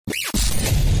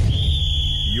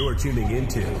You're tuning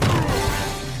into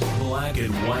Black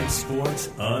and White Sports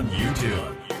on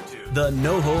YouTube. The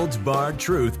no-holds-barred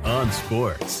truth on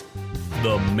sports.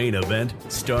 The main event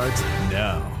starts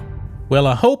now. Well,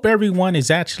 I hope everyone is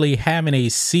actually having a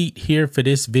seat here for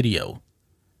this video,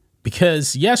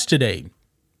 because yesterday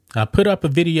I put up a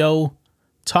video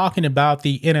talking about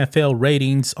the NFL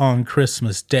ratings on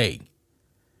Christmas Day.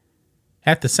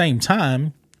 At the same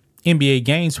time, NBA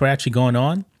games were actually going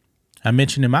on. I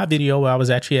mentioned in my video I was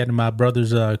actually at my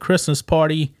brother's Christmas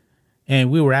party,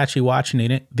 and we were actually watching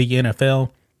the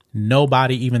NFL.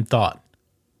 Nobody even thought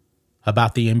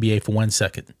about the NBA for 1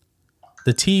 second.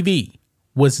 The TV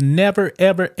was never,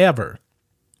 ever, ever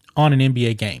on an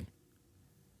NBA game.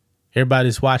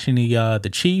 Everybody's watching the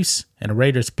Chiefs and the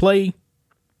Raiders play.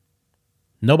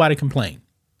 Nobody complained.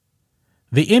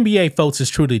 The NBA, folks,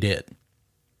 is truly dead.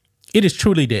 It is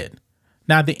truly dead.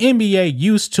 Now, the NBA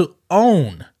used to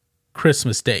own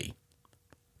Christmas Day.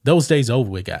 Those days are over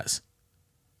with, guys.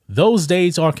 Those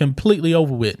days are completely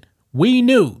over with. We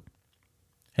knew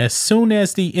as soon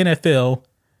as the NFL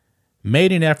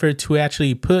made an effort to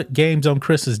actually put games on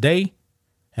Christmas Day,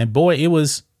 and boy, it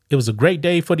was a great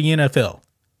day for the NFL.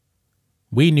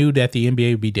 We knew that the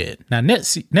NBA would be dead. Now,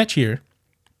 next year,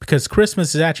 because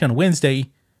Christmas is actually on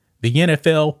Wednesday, the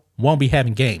NFL won't be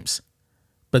having games.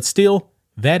 But still,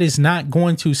 that is not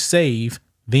going to save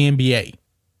the NBA.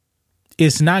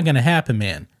 It's not going to happen,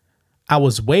 man. I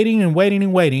was waiting and waiting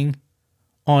and waiting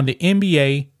on the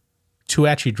NBA to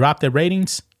actually drop their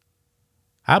ratings.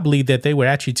 I believe that they were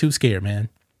actually too scared, man,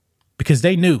 because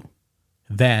they knew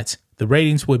that the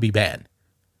ratings would be bad.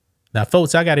 Now,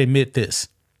 folks, I got to admit this.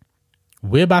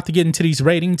 We're about to get into these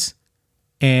ratings,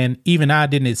 and even I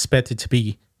didn't expect it to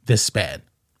be this bad.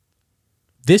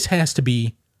 This has to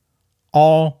be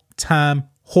all-time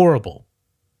horrible.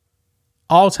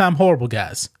 All-time horrible,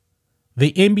 guys.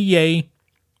 The NBA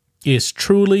is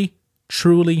truly,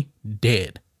 truly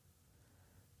dead.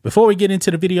 Before we get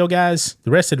into the video, guys,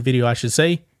 the rest of the video, I should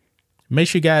say, make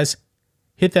sure you guys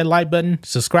hit that like button,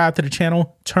 subscribe to the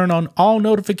channel, turn on all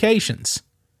notifications,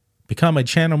 become a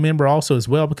channel member also as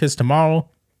well, because tomorrow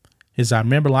is our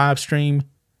member live stream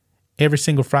every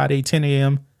single Friday, 10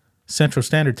 a.m. Central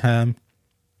Standard Time.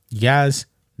 You guys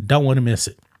don't want to miss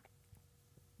it.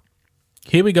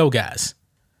 Here we go, guys.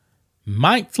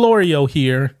 Mike Florio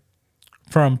here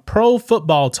from Pro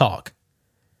Football Talk.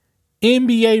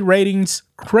 NBA ratings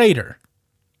crater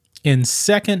in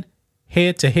second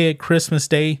head-to-head Christmas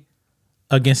Day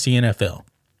against the NFL.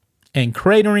 And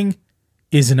cratering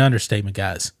is an understatement,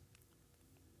 guys.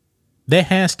 There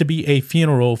has to be a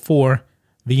funeral for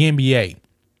the NBA,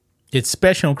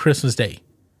 especially on Christmas Day,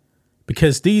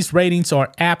 because these ratings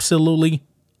are absolutely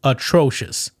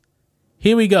atrocious.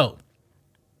 Here we go.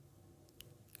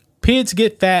 Pigs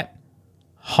get fat,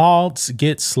 hogs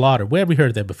get slaughtered. Where have we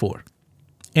heard that before?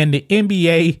 And the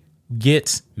NBA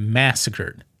gets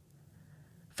massacred.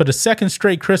 For the second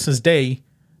straight Christmas Day,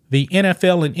 the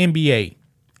NFL and NBA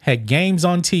had games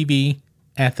on TV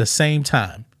at the same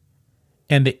time,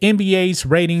 and the NBA's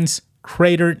ratings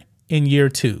cratered in year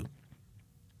two.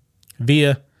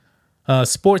 Via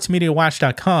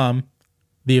sportsmediawatch.com,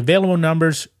 the available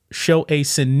numbers show a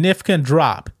significant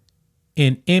drop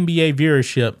in NBA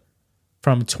viewership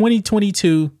from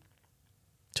 2022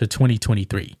 to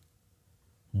 2023.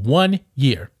 1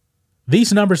 year.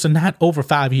 These numbers are not over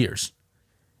 5 years.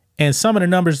 And some of the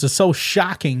numbers are so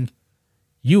shocking,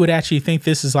 you would actually think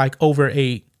this is like over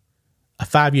a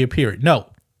 5-year period.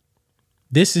 No.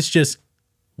 This is just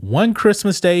one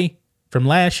Christmas Day from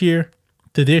last year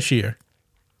to this year.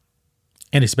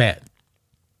 And it's bad.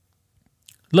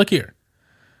 Look here.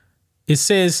 It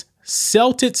says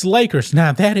Celtics Lakers.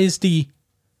 Now that is the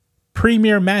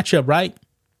premier matchup, right?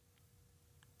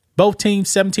 Both teams,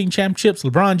 17 championships,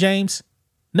 LeBron James.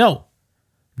 No.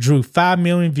 Drew 5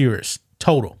 million viewers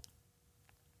total.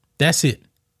 That's it.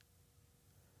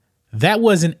 That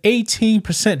was an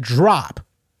 18% drop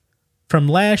from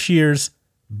last year's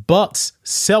Bucks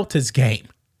Celtics game,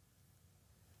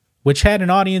 which had an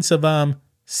audience of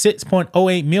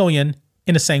 6.08 million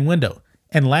in the same window.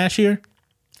 And last year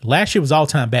was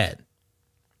all-time bad.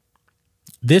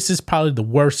 This is probably the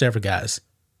worst ever, guys,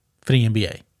 for the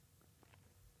NBA.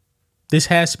 This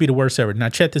has to be the worst ever. Now,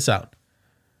 check this out.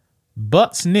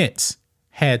 Bucks Nets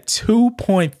had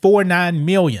 2.49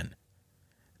 million,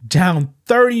 down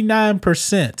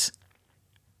 39%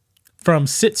 from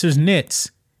Sixers Nets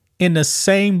in the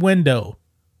same window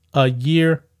a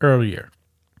year earlier.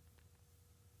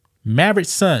 Mavericks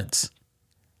Suns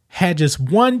had just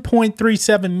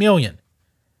 1.37 million,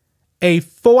 a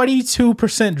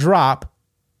 42% drop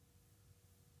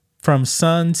from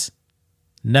Suns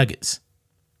Nuggets.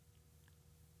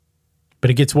 But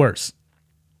it gets worse.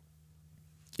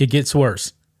 It gets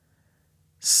worse.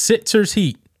 Sixers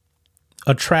Heat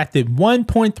attracted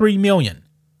 1.3 million,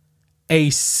 a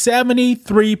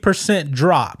 73%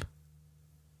 drop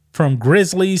from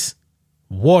Grizzlies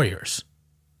Warriors.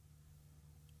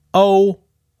 Oh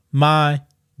my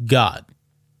God.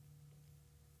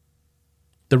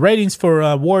 The ratings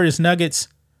for Warriors Nuggets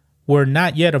were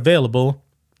not yet available.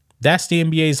 That's the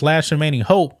NBA's last remaining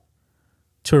hope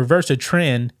to reverse a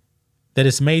trend that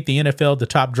has made the NFL the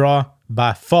top draw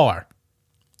by far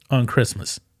on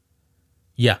Christmas.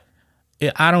 Yeah,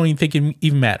 I don't even think it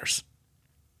even matters.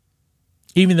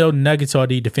 Even though the Nuggets are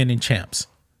the defending champs,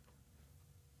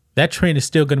 that trend is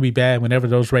still going to be bad whenever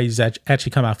those ratings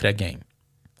actually come out for that game.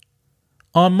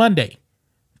 On Monday,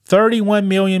 31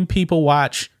 million people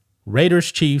watch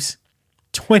Raiders Chiefs,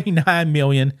 29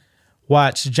 million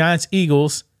watch Giants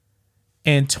Eagles,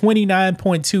 and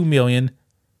 29.2 million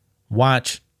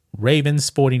watch Ravens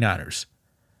 49ers.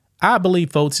 I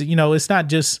believe, folks, it's not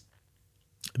just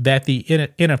that the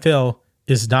NFL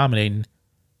is dominating.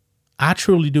 I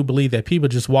truly do believe that people are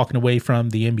just walking away from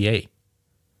the NBA.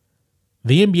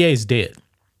 The NBA is dead.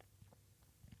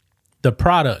 The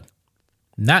product,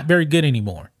 not very good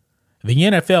anymore. The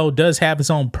NFL does have its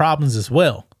own problems as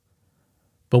well.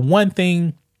 But one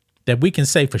thing that we can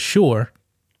say for sure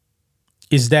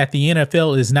is that the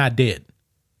NFL is not dead.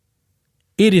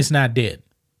 It is not dead.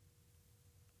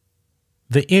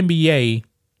 The NBA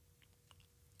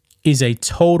is a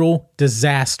total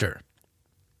disaster.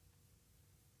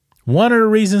 One of the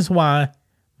reasons why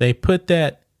they put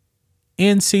that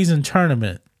in-season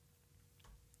tournament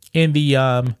in the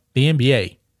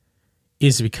NBA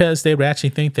is because they would actually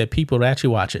think that people would actually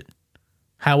watch it.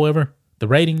 However, the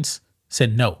ratings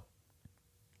said no.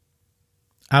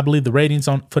 I believe the ratings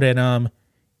for that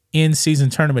in-season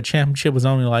tournament championship was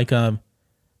only like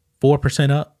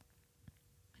 4% up.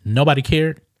 Nobody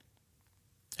cared.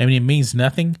 I mean, it means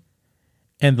nothing.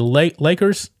 And the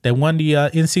Lakers that won the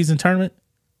in-season tournament,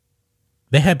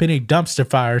 they have been a dumpster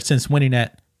fire since winning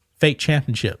that fake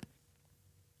championship.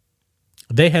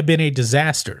 They have been a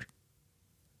disaster.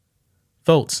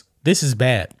 Folks, this is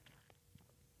bad.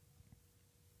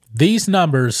 These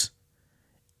numbers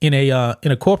in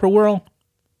a corporate world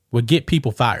would get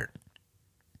people fired.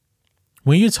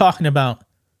 When you're talking about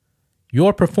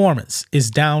your performance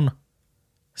is down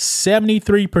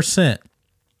 73%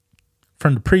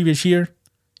 from the previous year,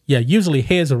 yeah, usually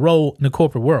heads a roll in the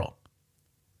corporate world.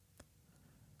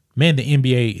 Man, the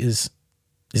NBA is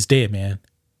dead, man.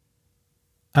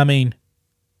 I mean,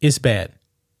 it's bad.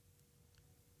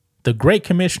 The great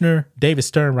commissioner, David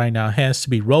Stern, right now has to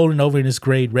be rolling over in his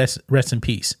grave, rest in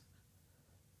peace.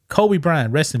 Kobe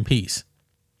Bryant, rest in peace,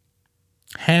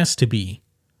 has to be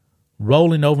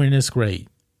rolling over in his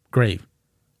grave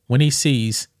when he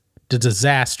sees the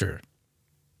disaster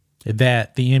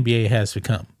that the NBA has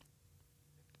become.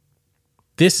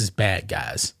 This is bad,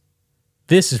 guys.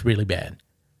 This is really bad.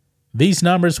 These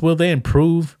numbers, will they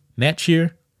improve next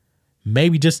year?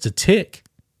 Maybe just a tick,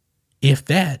 if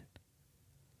that.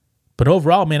 But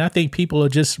overall, man, I think people are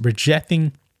just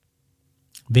rejecting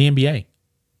the NBA.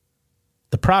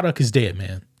 The product is dead,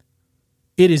 man.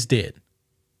 It is dead.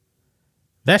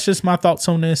 That's just my thoughts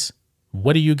on this.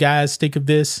 What do you guys think of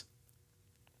this?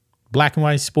 Black and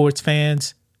white sports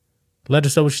fans, let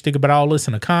us know what you think about all this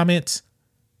in the comments.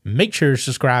 Make sure to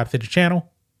subscribe to the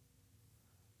channel.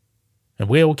 And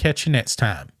we'll catch you next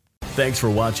time. Thanks for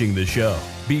watching the show.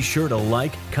 Be sure to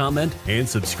like, comment, and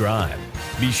subscribe.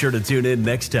 Be sure to tune in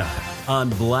next time on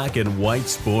Black and White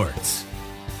Sports.